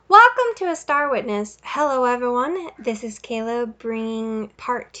Welcome to A Star Witness. Hello everyone, this is Kayla bringing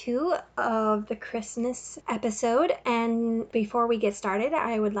part 2 of the Christmas episode, and before we get started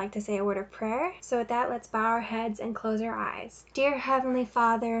I would like to say a word of prayer. So with that, let's bow our heads and close our eyes. Dear Heavenly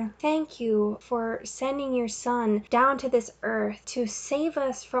Father, thank you for sending your Son down to this earth to save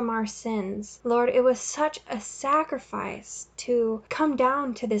us from our sins. Lord, it was such a sacrifice to come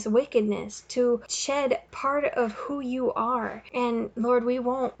down to this wickedness, to shed part of who you are. And Lord, we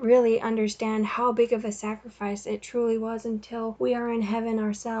won't really understand how big of a sacrifice it truly was until we are in heaven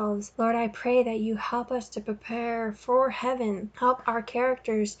ourselves. Lord, I pray that you help us to prepare for heaven. Help our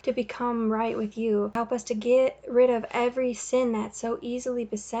characters to become right with you. Help us to get rid of every sin that so easily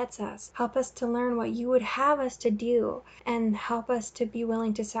besets us. Help us to learn what you would have us to do, and help us to be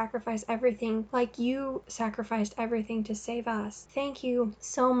willing to sacrifice everything like you sacrificed everything to save us. Thank you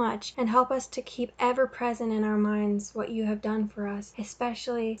so much, and help us to keep ever present in our minds what you have done for us,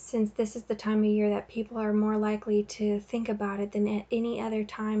 especially since this is the time of year that people are more likely to think about it than at any other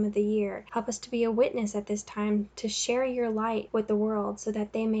time of the year. Help us to be a witness at this time, to share your light with the world so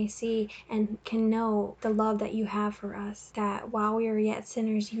that they may see and can know the love that you have for us, that while we were yet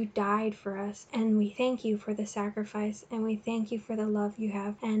sinners, you died for us. And we thank you for the sacrifice, and we thank you for the love you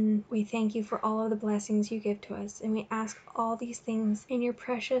have, and we thank you for all of the blessings you give to us. And we ask all these things in your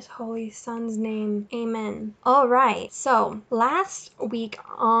precious holy Son's name. Amen. All right, so last week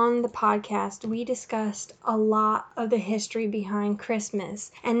on the podcast, we discussed a lot of the history behind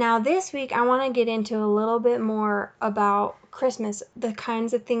Christmas. And now this week, I want to get into a little bit more about Christmas, the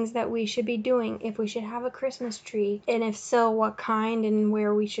kinds of things that we should be doing, if we should have a Christmas tree, and if so, what kind and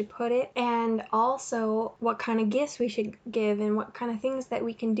where we should put it, and also what kind of gifts we should give and what kind of things that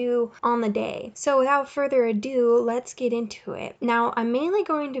we can do on the day. So without further ado, let's get into it. Now, I'm mainly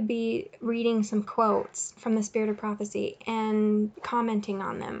going to be reading some quotes from the Spirit of Prophecy and commenting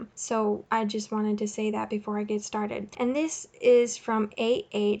on them. So I just wanted to say that before I get started. And this is from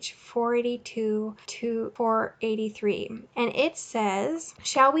AH 482 to 483. And it says,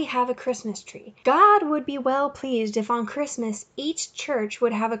 "Shall we have a Christmas tree? God would be well pleased if on Christmas each church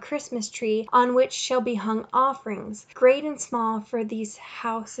would have a Christmas tree on which shall be hung offerings, great and small, for these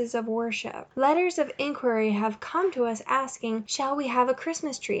houses of worship. Letters of inquiry have come to us asking, shall we have a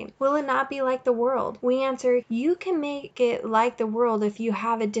Christmas tree? Will it not be like the world? We answer, you can make it like the world if you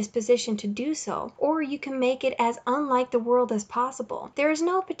have a disposition to do so, or you can make it as unlike the world as possible. There is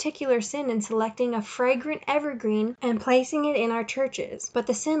no particular sin in selecting a fragrant evergreen and placing it in our churches, but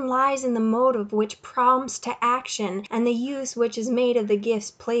the sin lies in the motive which prompts to action and the use which is made of the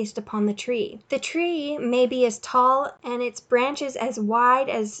gifts placed upon the tree. The tree may be as tall and its branches as wide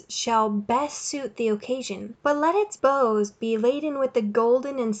as shall best suit the occasion, but let its boughs be laden with the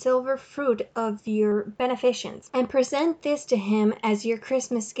golden and silver fruit of your beneficence, and present this to him as your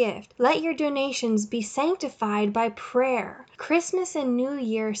Christmas gift. Let your donations be sanctified by prayer. Christmas and New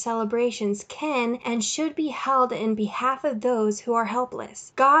Year celebrations can and should be held in behalf of those who are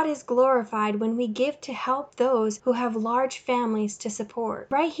helpless. God is glorified when we give to help those who have large families to support."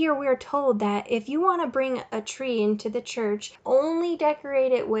 Right here we are told that if you want to bring a tree into the church, only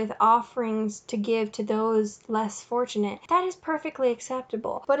decorate it with offerings to give to those less fortunate. That is perfectly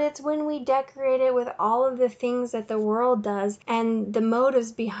acceptable. But it's when we decorate it with all of the things that the world does and the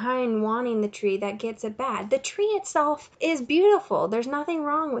motives behind wanting the tree that gets it bad. The tree itself is beautiful. There's nothing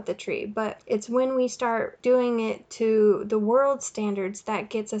wrong with the tree, but it's when we start doing it to the world standards that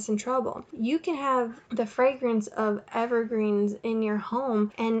gets us in trouble. You can have the fragrance of evergreens in your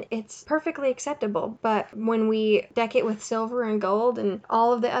home and it's perfectly acceptable, but when we deck it with silver and gold and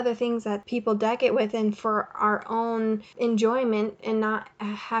all of the other things that people deck it with and for our own enjoyment and not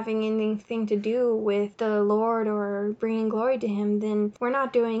having anything to do with the Lord or bringing glory to him, then we're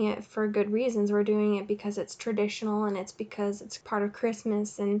not doing it for good reasons. We're doing it because it's traditional and it's because it's part of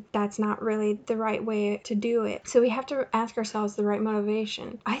Christmas, and that's not really the right way to do it. So we have to ask ourselves the right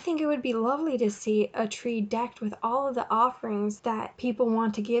motivation. I think it would be lovely to see a tree decked with all of the offerings that people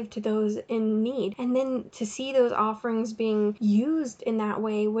want to give to those in need, and then to see those offerings being used in that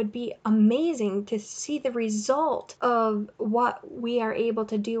way would be amazing, to see the result of what we are able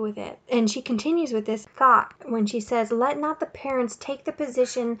to do with it. And she continues with this thought when she says, "Let not the parents take the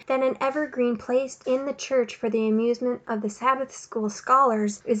position that an evergreen placed in the church for the amusement of the Sabbath school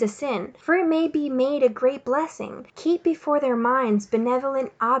scholars is a sin, for it may be made a great blessing. Keep keep before their minds benevolent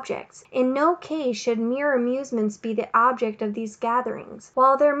objects. In no case should mere amusements be the object of these gatherings.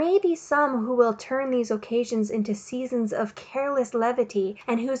 While there may be some who will turn these occasions into seasons of careless levity,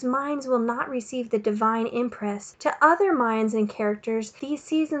 and whose minds will not receive the divine impress, to other minds and characters these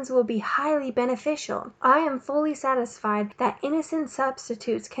seasons will be highly beneficial. I am fully satisfied that innocent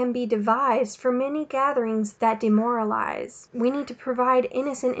substitutes can be devised for many gatherings that demoralize. We need to provide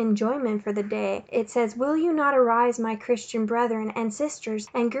innocent enjoyment for the day. It says, "Will you not arise, my Christian brethren and sisters,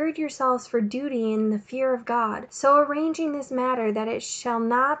 and gird yourselves for duty in the fear of God, so arranging this matter that it shall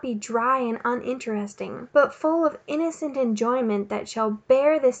not be dry and uninteresting, but full of innocent enjoyment that shall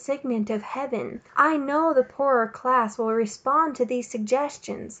bear the signet of heaven." I know the poorer class will respond to these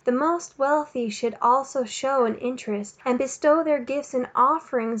suggestions. The most wealthy should also show an interest, and bestow their gifts and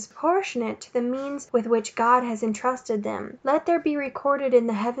offerings proportionate to the means with which God has entrusted them. Let there be recorded in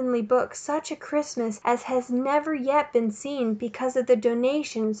the heavenly book such a Christmas as has never yet been seen, because of the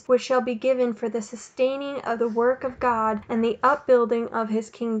donations which shall be given for the sustaining of the work of God and the upbuilding of his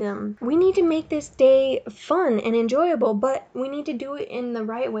kingdom. We need to make this day fun and enjoyable, but we need to do it in the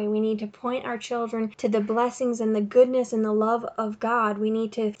right way. We need to point our children to the blessings and the goodness and the love of God. We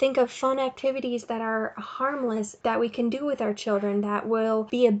need to think of fun activities that are harmless that we can do with our children that will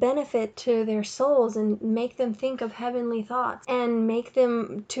be a benefit to their souls and make them think of heavenly thoughts and make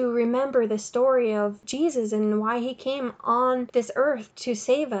them to remember the story of Jesus and why he came on this earth to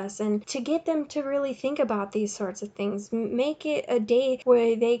save us, and to get them to really think about these sorts of things. Make it a day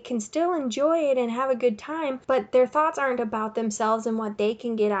where they can still enjoy it and have a good time, but their thoughts aren't about themselves and what they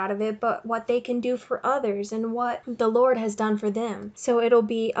can get out of it, but what they can do for others and what the Lord has done for them. So it'll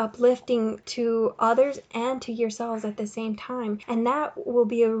be uplifting to others and to yourselves at the same time, and that will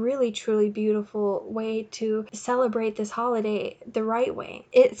be a really truly beautiful way to celebrate this holiday the right way.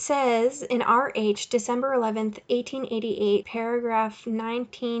 It says in RH, December 11th, 1888, paragraph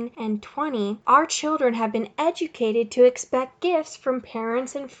 19 and 20, "Our children have been educated to expect gifts from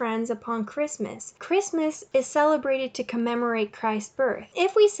parents and friends upon Christmas. Christmas is celebrated to commemorate Christ's birth.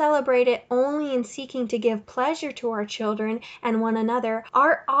 If we celebrate it only in seeking to give pleasure to our children and one another,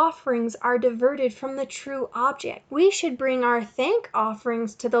 our offerings are diverted from the true object. We should bring our thank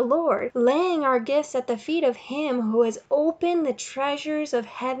offerings to the Lord, laying our gifts at the feet of him who has opened the treasures of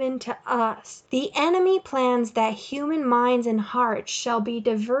heaven to us. The enemy plans that human minds and hearts shall be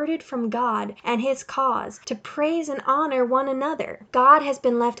diverted from God and his cause, to praise and honor one another. God has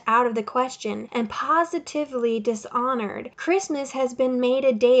been left out of the question, and positively dishonored. Christmas has been made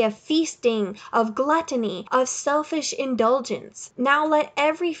a day of feasting, of gluttony, of selfish indulgence. Now let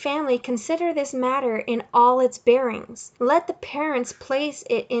every family consider this matter in all its bearings. Let the parents place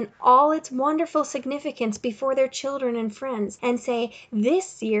it in all its wonderful significance before their children and friends, and say,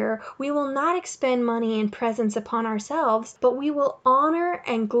 this year we will not expend money and presents upon ourselves, but we will honor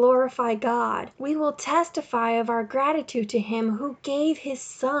and glorify God. We will testify of our gratitude to him who gave his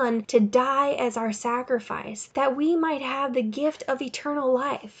Son to die as our sacrifice, that we might have the gift of eternal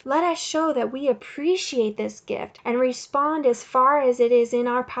life. Let us show that we appreciate this gift and respond as far as it is in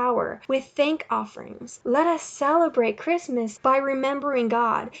our power with thank offerings. Let us celebrate Christmas by remembering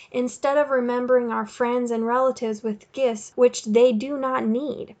God instead of remembering our friends and relatives with gifts which they do not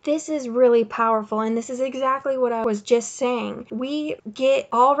need." This is really powerful, and this is exactly what I was just saying. We get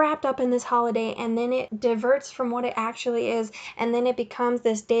all wrapped up in this holiday, and then it diverts from what it actually is, and then it becomes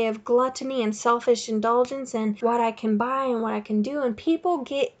this day of gluttony and selfish indulgence and what I can buy and what I can do, and people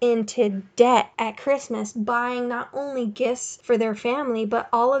get into debt at Christmas buying not only gifts for their family, but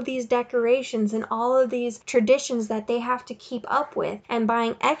all of these decorations and all of these traditions that they have to keep up with, and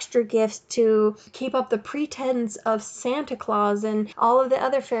buying extra gifts to keep up the pretense of Santa Claus and all of the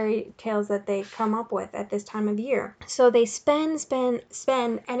other fairy tales that they come up with at this time of year. So they spend,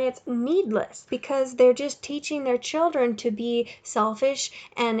 and it's needless because they're just teaching their children to be selfish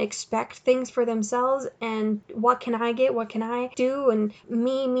and expect things for themselves, and what can I get, what can I do, and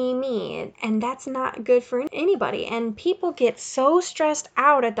me, and that's not good for anybody. And people get so stressed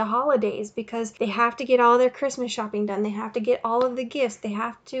out at the holidays because they have to get all their Christmas shopping done, they have to get all of the gifts, they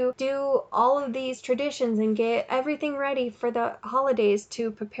have to do all of these traditions and get everything ready for the holidays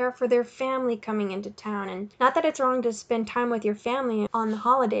to prepare for their family coming into town. And not that it's wrong to spend time with your family on the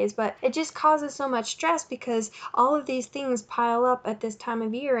holidays, but it just causes so much stress because all of these things pile up at this time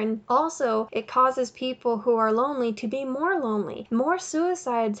of year. And also it causes people who are lonely to be more lonely. More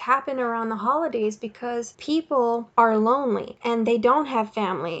suicides happen around the holidays because people are lonely and they don't have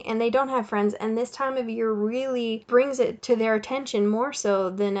family and they don't have friends, and this time of year really brings it to their attention more so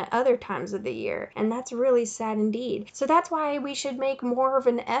than at other times of the year, and that's really sad indeed. So that's why we should make more of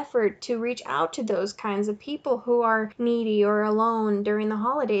an effort to reach out to those kinds sometimes of people who are needy or alone during the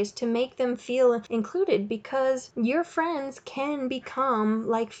holidays to make them feel included, because your friends can become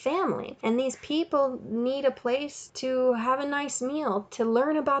like family, and these people need a place to have a nice meal, to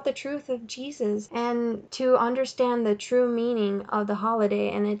learn about the truth of Jesus, and to understand the true meaning of the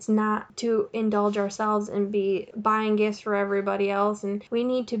holiday. And it's not to indulge ourselves and be buying gifts for everybody else, and we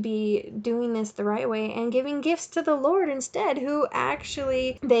need to be doing this the right way and giving gifts to the Lord instead, who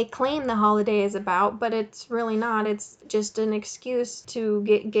actually they claim the holiday is about, but it's really not. It's just an excuse to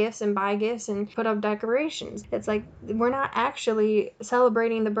get gifts and buy gifts and put up decorations. It's like we're not actually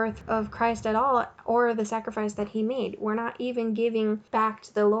celebrating the birth of Christ at all, or the sacrifice that he made. We're not even giving back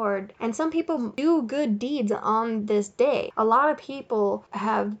to the Lord. And some people do good deeds on this day. A lot of people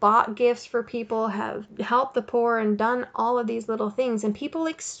have bought gifts for people, have helped the poor, and done all of these little things, and people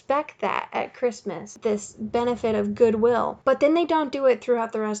expect that at Christmas, this benefit of goodwill. But then they don't do it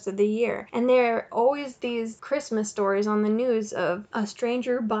throughout the rest of the year. And there are always these Christmas stories on the news of a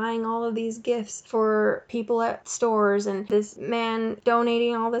stranger buying all of these gifts for people at stores, and this man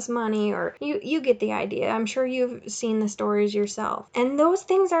donating all this money, or you get the idea. I'm sure you've seen the stories yourself. And those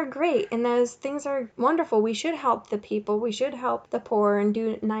things are great, and those things are wonderful. We should help the people. We should help the poor and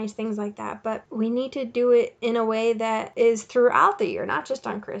do nice things like that. But we need to do it in a way that is throughout the year, not just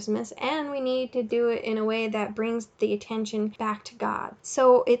on Christmas. And we need to do it in a way that brings the attention back to God.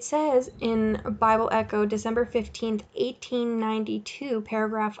 So it says in Bible Echo, December 15th, 1892,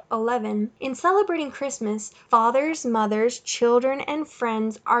 paragraph 11, in celebrating Christmas, fathers, mothers, children, and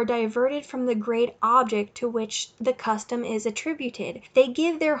friends are diverted from the great object to which the custom is attributed. They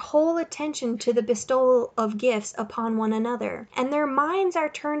give their whole attention to the bestowal of gifts upon one another, and their minds are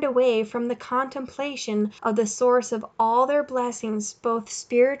turned away from the contemplation of the source of all their blessings, both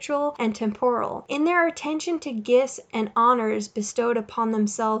spiritual and temporal. In their attention to gifts and honors bestowed upon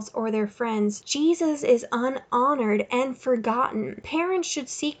themselves or their friends, Jesus is unhonored and forgotten. Parents should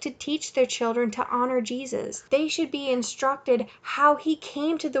seek to teach their children to honor Jesus. They should be instructed how he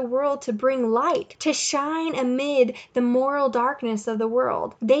came to the world to bring light, to shine amid the moral darkness of the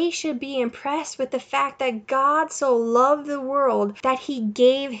world. They should be impressed with the fact that God so loved the world that he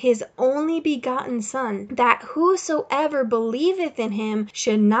gave his only begotten Son, that whosoever believeth in him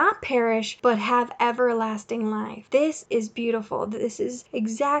should not perish but have everlasting life. This is beautiful. This is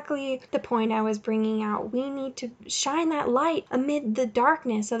exactly the point I was bringing out. We need to shine that light amid the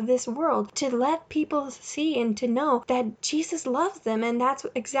darkness of this world, to let people see and to know that Jesus loves them, and that's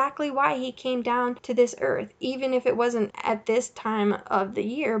exactly why he came down to this earth, even if it wasn't at this time of the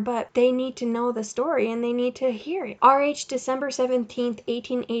year. But they need to know the story, and they need to hear it. R.H. December 17th,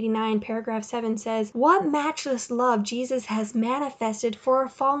 1889, paragraph 7 says, "What matchless love Jesus has manifested for a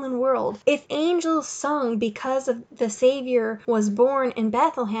fallen world! If angels sung because of the Savior was born in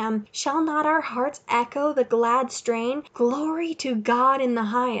Bethlehem, shall not our hearts echo the glad strain? Glory to God in the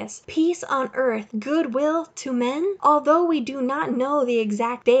highest, peace on earth, goodwill to men?" Although we do not know the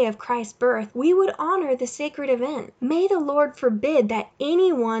exact day of Christ's birth, we would honor the sacred event. May the Lord forbid that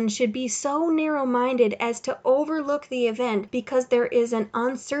anyone should be so narrow-minded as to overlook the event because there is an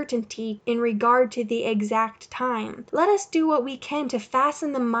uncertainty in regard to the exact time. Let us do what we can to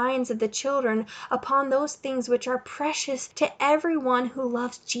fasten the minds of the children upon those things which are precious to everyone who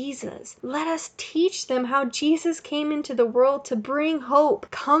loves Jesus. Let us teach them how Jesus came into the world to bring hope,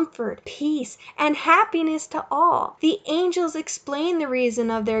 comfort, peace, and happiness to all. The angels explain the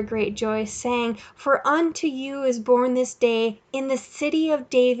reason of their great joy, saying, "For unto you is born this day in the city of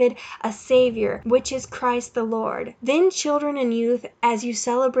David a Savior, which is Christ the Lord." Then, children and youth, as you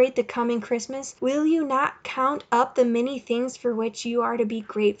celebrate the coming Christmas, will you not count up the many things for which you are to be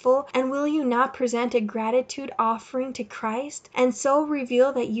grateful, and will you not present a gratitude offering to Christ, and so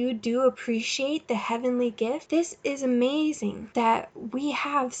reveal that you do appreciate the heavenly gift? This is amazing that we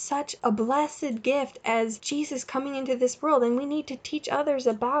have such a blessed gift as Jesus coming into this world, and we need to teach others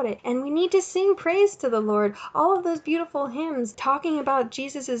about it, and we need to sing praise to the Lord. All of those beautiful hymns talking about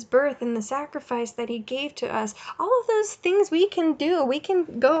Jesus's birth and the sacrifice that he gave to us, all of those things we can do. We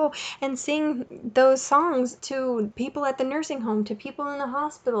can go and sing those songs to people at the nursing home, to people in the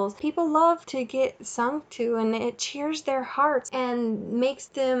hospitals. People love to get sung to, and it cheers their hearts and makes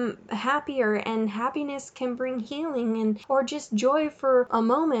them happier, and happiness can bring healing and or just joy for a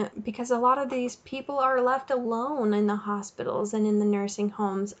moment, because a lot of these people are left alone in the hospitals and in the nursing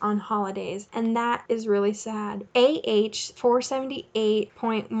homes on holidays, and that is really sad. AH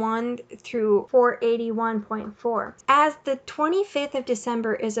 478.1 through 481.4. As the 25th of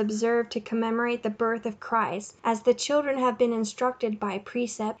December is observed to commemorate the birth of Christ, as the children have been instructed by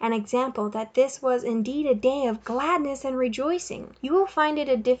precept and example that this was indeed a day of gladness and rejoicing, you will find it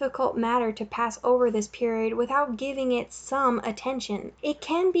a difficult matter matter to pass over this period without giving it some attention. It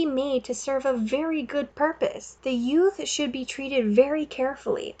can be made to serve a very good purpose. The youth should be treated very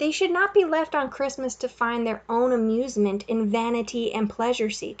carefully. They should not be left on Christmas to find their own amusement in vanity and pleasure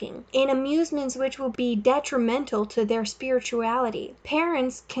seeking, in amusements which will be detrimental to their spirituality.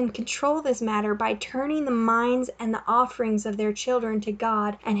 Parents can control this matter by turning the minds and the offerings of their children to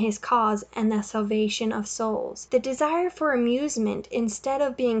God and His cause and the salvation of souls. The desire for amusement, instead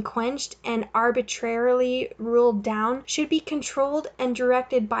of being quenched and arbitrarily ruled down, should be controlled and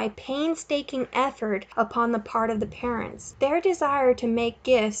directed by painstaking effort upon the part of the parents. Their desire to make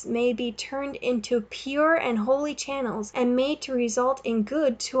gifts may be turned into pure and holy channels and made to result in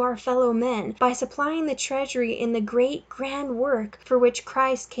good to our fellow men by supplying the treasury in the great grand work for which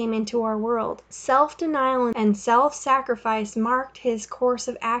Christ came into our world. Self-denial and self-sacrifice marked His course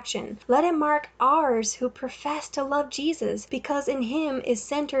of action. Let it mark ours who profess to love Jesus, because in Him is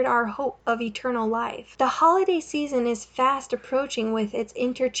centered our hope of eternal life. The holiday season is fast approaching with its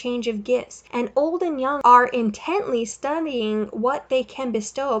interchange of gifts, and old and young are intently studying what they can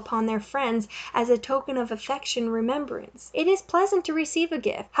bestow upon their friends as a token of affection remembrance. It is pleasant to receive a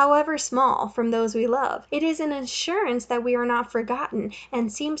gift, however small, from those we love. It is an assurance that we are not forgotten,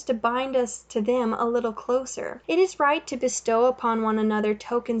 and seems to bind us to them a little closer. It is right to bestow upon one another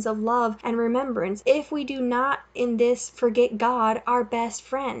tokens of love and remembrance, if we do not in this forget God, our best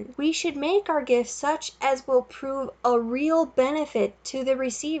friend. We should make our gifts such as will prove a real benefit to the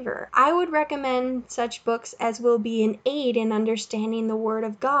receiver. I would recommend such books as will be an aid in understanding the Word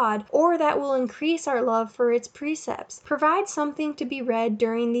of God, or that will increase our love for its precepts. Provide something to be read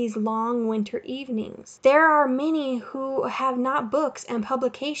during these long winter evenings. There are many who have not books and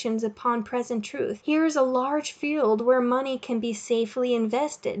publications upon present truth. Here is a large field where money can be safely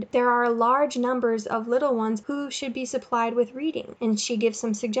invested. There are large numbers of little ones who should be supplied with reading, and she gives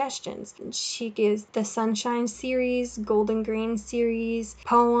some suggestions. She gives the Sunshine series, Golden Grain series,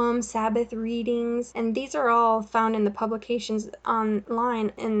 poems, Sabbath readings, and these are all found in the publications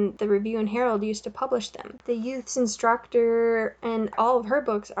online, and the Review and Herald used to publish them. The Youth's Instructor and all of her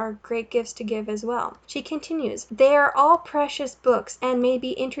books are great gifts to give as well. She continues, they are all precious books and may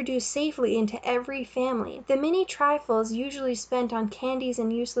be introduced safely into every family. The many trifles usually spent on candies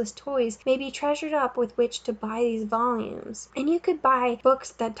and useless toys may be treasured up with which to buy these volumes. And you could buy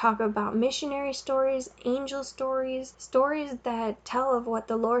books that talk about missionary stories, angel stories, stories that tell of what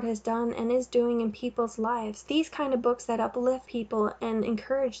the Lord has done and is doing in people's lives. These kind of books that uplift people and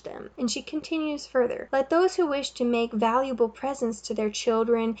encourage them. And she continues further, let those who wish to make valuable presents to their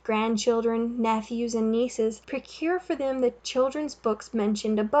children, grandchildren, nephews, and nieces procure for them the children's books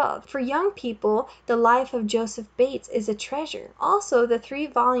mentioned above. For young people, the life of Joseph Bates is a treasure. Also, the 3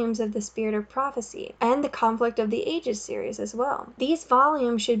 volumes of the Spirit of Prophecy and the Conflict of the Ages series as well. These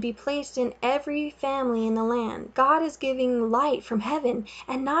volumes should be placed in every family in the land. God is giving light from heaven,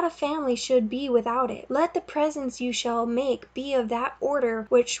 and not a family should be without it. Let the presents you shall make be of that order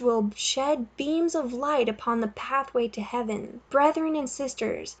which will shed beams of light upon the pathway to heaven. Brethren and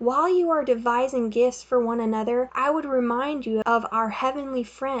sisters, while you are devising gifts for one another, I would remind you of our heavenly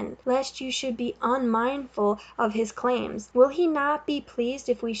friend, lest you should be unmindful of his claims. Will he not be pleased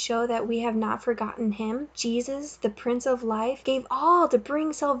if we show that we have not forgotten him? Jesus, the Prince of Life, gave all to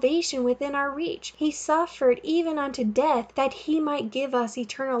bring salvation within our reach. He suffered even unto death that he might give us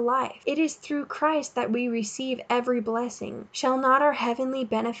eternal life. It is through Christ that we receive every blessing. Shall not our heavenly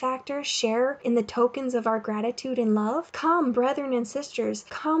benefactor share in the tokens of our gratitude and love? Come, brethren and sisters,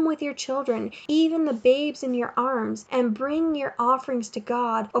 come with your children, even the babes in your arms, and bring your offerings to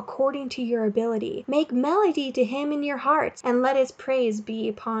God according to your ability. Make melody to him in your hearts, and let his praise be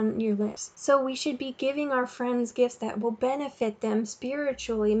upon your lips. So we should be giving our friends gifts that will benefit them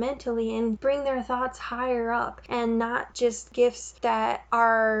spiritually, mentally, and bring their thoughts higher up, and not just gifts that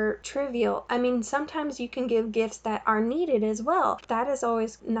are trivial. I mean, sometimes you can give gifts that are needed as well. That is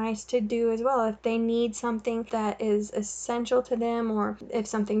always nice to do as well. If they need something that is essential to them, or if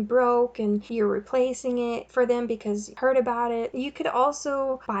something broke and you're replacing it for them because you heard about it. You could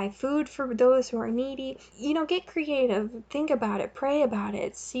also buy food for those who are needy. You know, get creative. Think about it. Pray about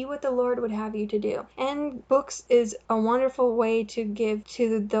it. See what the Lord would have you to do. And books is a wonderful way to give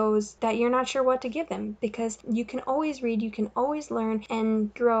to those that you're not sure what to give them, because you can always read, you can always learn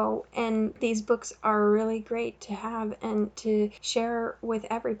and grow, and these books are really great to have and to share with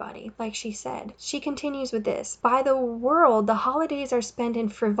everybody, like she said. She continues with this, by the world the holidays are spent in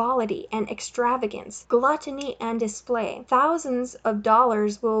frivolity and extravagance, gluttony and display. Thousands of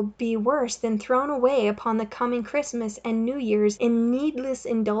dollars will be worse than thrown away upon the coming Christmas and New Year's in needless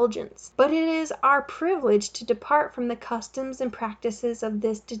indulgence. But it is our privilege to depart from the customs and practices of of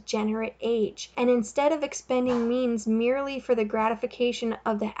this degenerate age. And instead of expending means merely for the gratification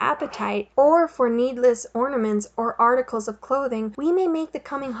of the appetite or for needless ornaments or articles of clothing, we may make the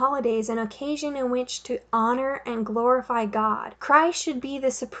coming holidays an occasion in which to honor and glorify God. Christ should be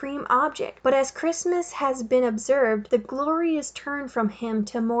the supreme object, but as Christmas has been observed, the glory is turned from him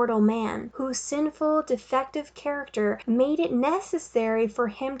to mortal man, whose sinful, defective character made it necessary for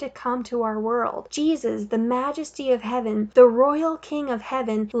him to come to our world. Jesus, the majesty of heaven, the royal King of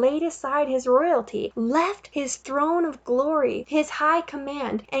heaven, laid aside his royalty, left his throne of glory, his high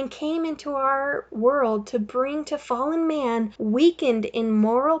command, and came into our world to bring to fallen man, weakened in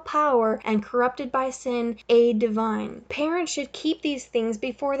moral power and corrupted by sin, aid divine. Parents should keep these things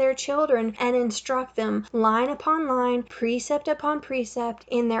before their children and instruct them, line upon line, precept upon precept,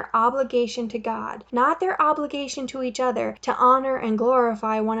 in their obligation to God, not their obligation to each other, to honor and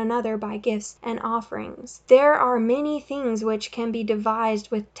glorify one another by gifts and offerings. There are many things which can be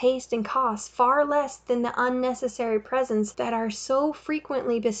devised with taste and cost far less than the unnecessary presents that are so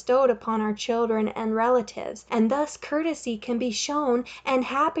frequently bestowed upon our children and relatives, and thus courtesy can be shown and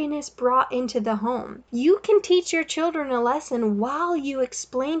happiness brought into the home. You can teach your children a lesson while you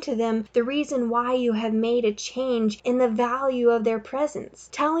explain to them the reason why you have made a change in the value of their presents,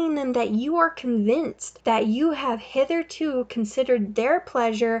 telling them that you are convinced that you have hitherto considered their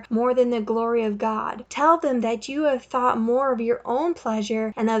pleasure more than the glory of God. Tell them that you have thought more of your own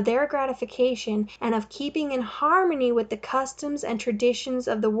pleasure and of their gratification and of keeping in harmony with the customs and traditions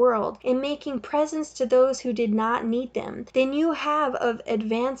of the world in making presents to those who did not need them than you have of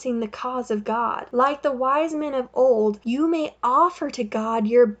advancing the cause of God. Like the wise men of old, you may offer to God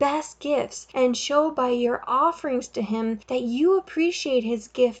your best gifts and show by your offerings to him that you appreciate his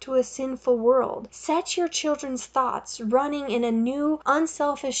gift to a sinful world. Set your children's thoughts running in a new,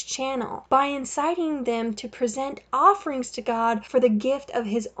 unselfish channel by inciting them to present offerings to God for the gift of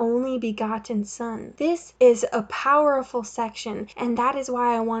his only begotten Son. This is a powerful section, and that is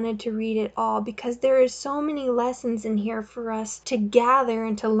why I wanted to read it all, because there is so many lessons in here for us to gather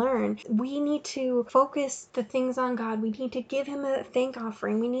and to learn. We need to focus the things on God. We need to give him a thank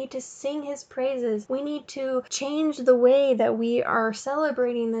offering. We need to sing his praises. We need to change the way that we are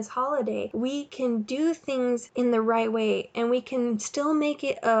celebrating this holiday. We can do things in the right way, and we can still make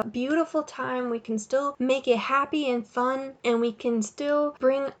it a beautiful time. We can still make it happy and fun, and we can still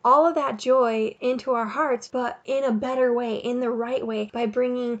bring all of that joy into our hearts, but in a better way, in the right way, by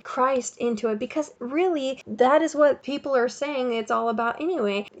bringing Christ into it, because really that is what people are saying it's all about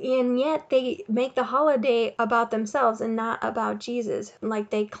anyway, and yet they make the holiday about themselves and not about Jesus, like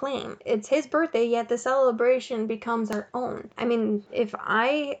they claim. It's his birthday, yet the celebration becomes our own. I mean, if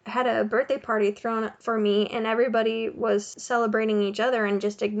I had a birthday party thrown for me and everybody was celebrating each other and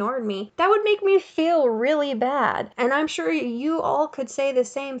just ignored me, that would make me feel really bad. And I'm sure you all could say the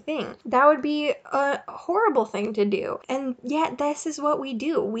same thing. That would be a horrible thing to do. And yet this is what we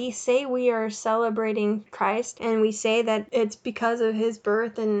do. We say we are celebrating Christ, and we say that it's because of his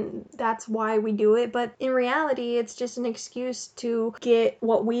birth and that's why we do it. But in reality, it's just an excuse to get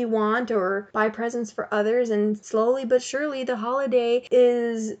what we want or buy presents for others. And slowly but surely, the holiday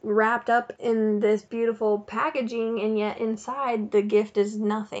is wrapped up in this beautiful packaging, and yet inside the gift is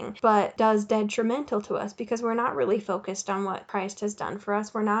nothing but does detrimental to us, because we're not really focused on what Christ has done for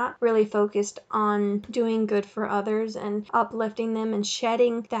us. We're not really focused on doing good for others and uplifting them and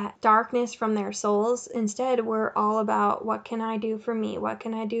shedding that darkness from their souls. Instead, we're all about, what can I do for me? What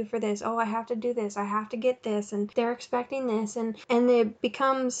can I do for this? Oh, I have to do this. I have to get this. And they're expecting this. And it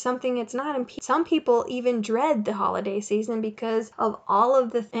becomes something it's not. And some people even dread the holiday season because of all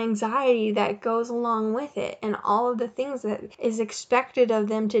of the anxiety that goes along with it and all of the things that is expected of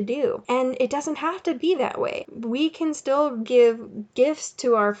them to do. And it doesn't have to be that way. We can still give gifts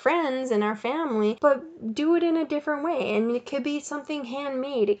to our friends and our family, but do it in a different way. And it could be something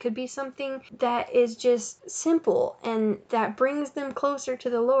handmade. It could be something that is just simple and that brings them closer to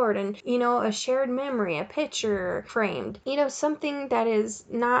the Lord. And, a shared memory, a picture framed, something that is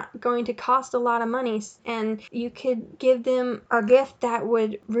not going to cost a lot of money. And you could give them a gift that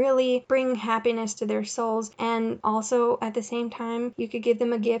would really bring happiness to their souls. And also at the same time, you could give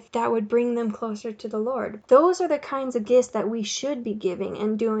them a gift that would bring them closer to the Lord. Those are the kinds of gifts that we should be giving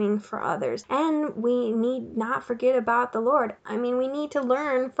and doing for others. And we need not forget about the Lord. I mean, we need to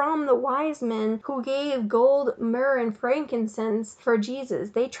learn from the wise men who gave gold, myrrh, and frankincense for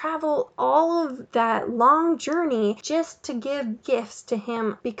Jesus. They traveled all of that long journey just to give gifts to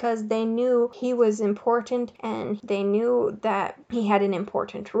him because they knew he was important and they knew that he had an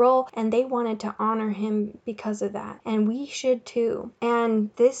important role, and they wanted to honor him because of that. And we should too. And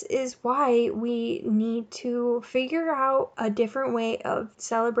this is why we need to figure out a different way of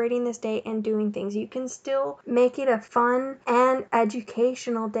celebrating this day and doing things. You can still make it a fun and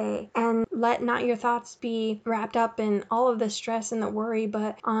educational day, and let not your thoughts be wrapped up in all of the stress and the worry,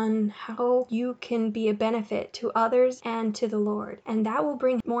 but on how you can be a benefit to others and to the Lord. And that will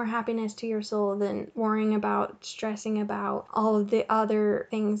bring more happiness to your soul than worrying about, stressing about all of the other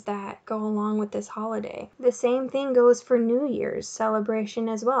things that go along with this holiday. The same thing goes for New Year's celebration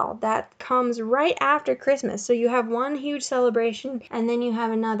as well. That comes right after Christmas. So you have one huge celebration and then you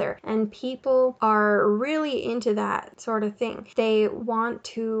have another. And people are really into that sort of thing. They want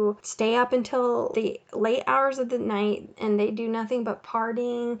to stay up until the late hours of the night, and they do nothing but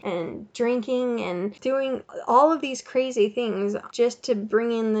partying and drinking and doing all of these crazy things just to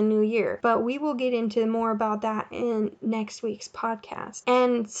bring in the new year. But we will get into more about that in next week's podcast.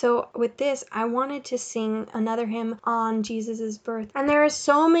 And so with this, I wanted to sing another hymn on Jesus's birth. And there are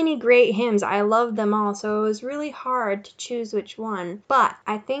so many great hymns. I love them all, so it was really hard to choose which one. But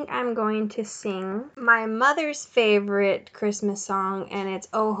I think I'm going to sing my mother's favorite Christmas song, and it's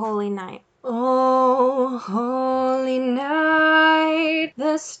 "Oh Holy Night." Oh, holy night,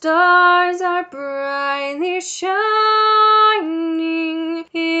 the stars are brightly shining.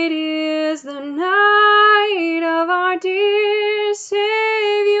 It is the night of our dear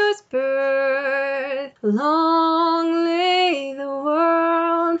Savior's birth. Long lay the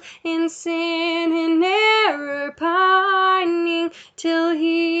world in sin and error pining, till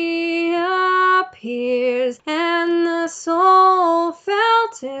he appears and the soul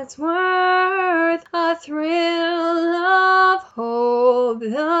felt its worth. A thrill of hope,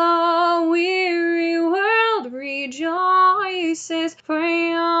 the weary world rejoices, for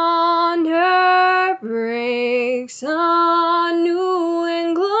yonder breaks a new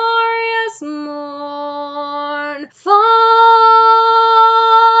and glorious morn. Fall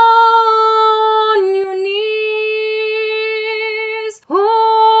on your knees,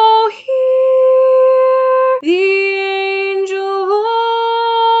 oh, hear the angel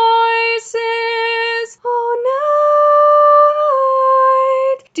voices, oh,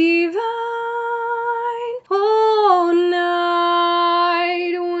 night divine, oh,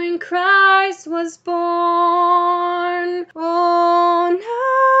 night when Christ was born, oh,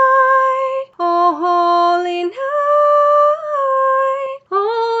 night, oh, holy night,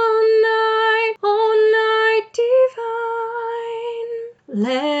 oh, night divine.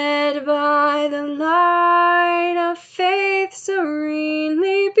 Led by the light of faith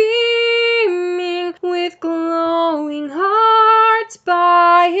serenely beaming, with glowing hearts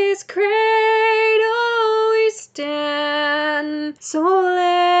by his cradle we stand. So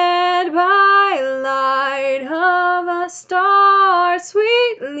led by light of a star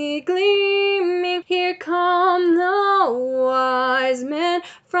sweetly gleaming, here come the wise men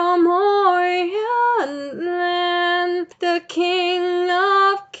from Orient land. The King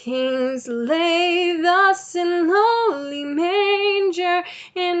of Kings lay thus in lowly manger,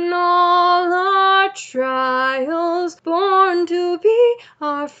 in all our trials born to be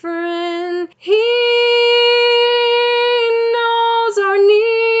our friend. He knows our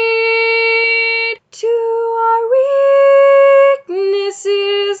need, to our weakness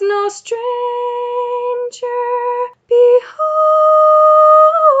is no stranger. Behold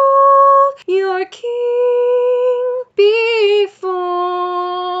your King,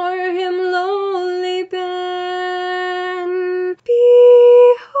 before him lowly bend.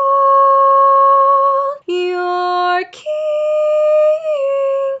 Behold your King,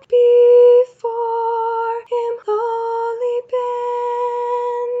 before him lowly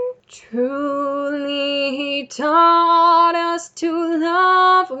bend. Truly he taught us to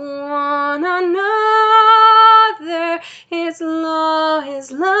love one another. His law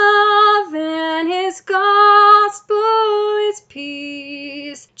is love, and his gospel is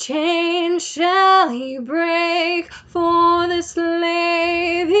peace. Chains shall he break, for the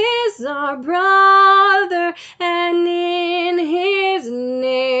slave is our brother, and in his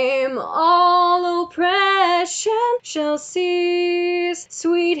name all oppression shall cease.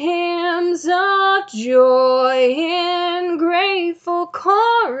 Sweet hymns of joy in grateful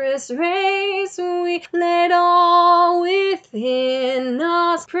chorus raise, we let all within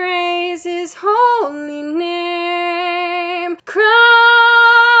us praise his holy name. Christ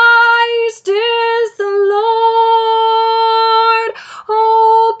is the Lord,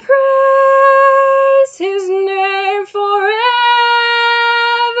 oh, praise his name forever.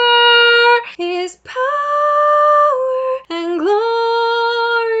 His power and glory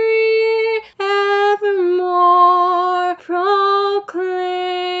evermore proclaim.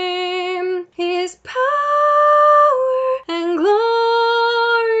 His power and glory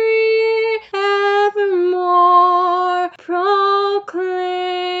evermore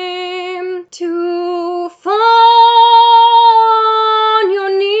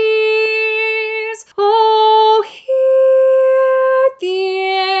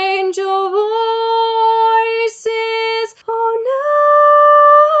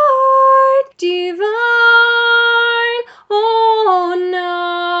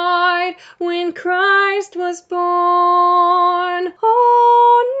was born.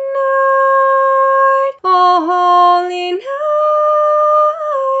 Oh night, oh holy night,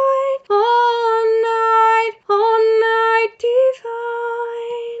 oh night divine.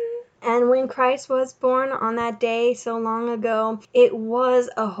 And when Christ was born on that day so long ago, it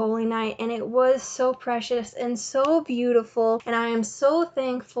was a holy night, and it was so precious and so beautiful. And I am so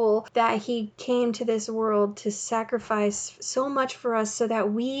thankful that he came to this world to sacrifice so much for us so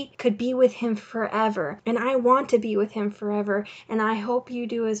that we could be with him forever. And I want to be with him forever, and I hope you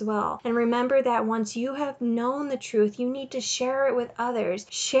do as well. And remember that once you have known the truth, you need to share it with others.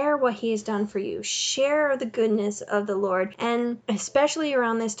 Share what he has done for you. Share the goodness of the Lord. And especially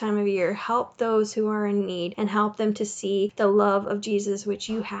around this time of year, help those who are in need and help them to see the love of Jesus which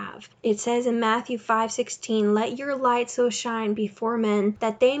you have. It says in Matthew 5:16, "Let your light so shine before men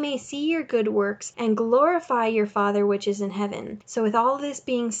that they may see your good works and glorify your Father which is in heaven." So with all this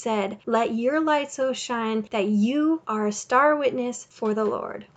being said, let your light so shine that you are a star witness for the Lord.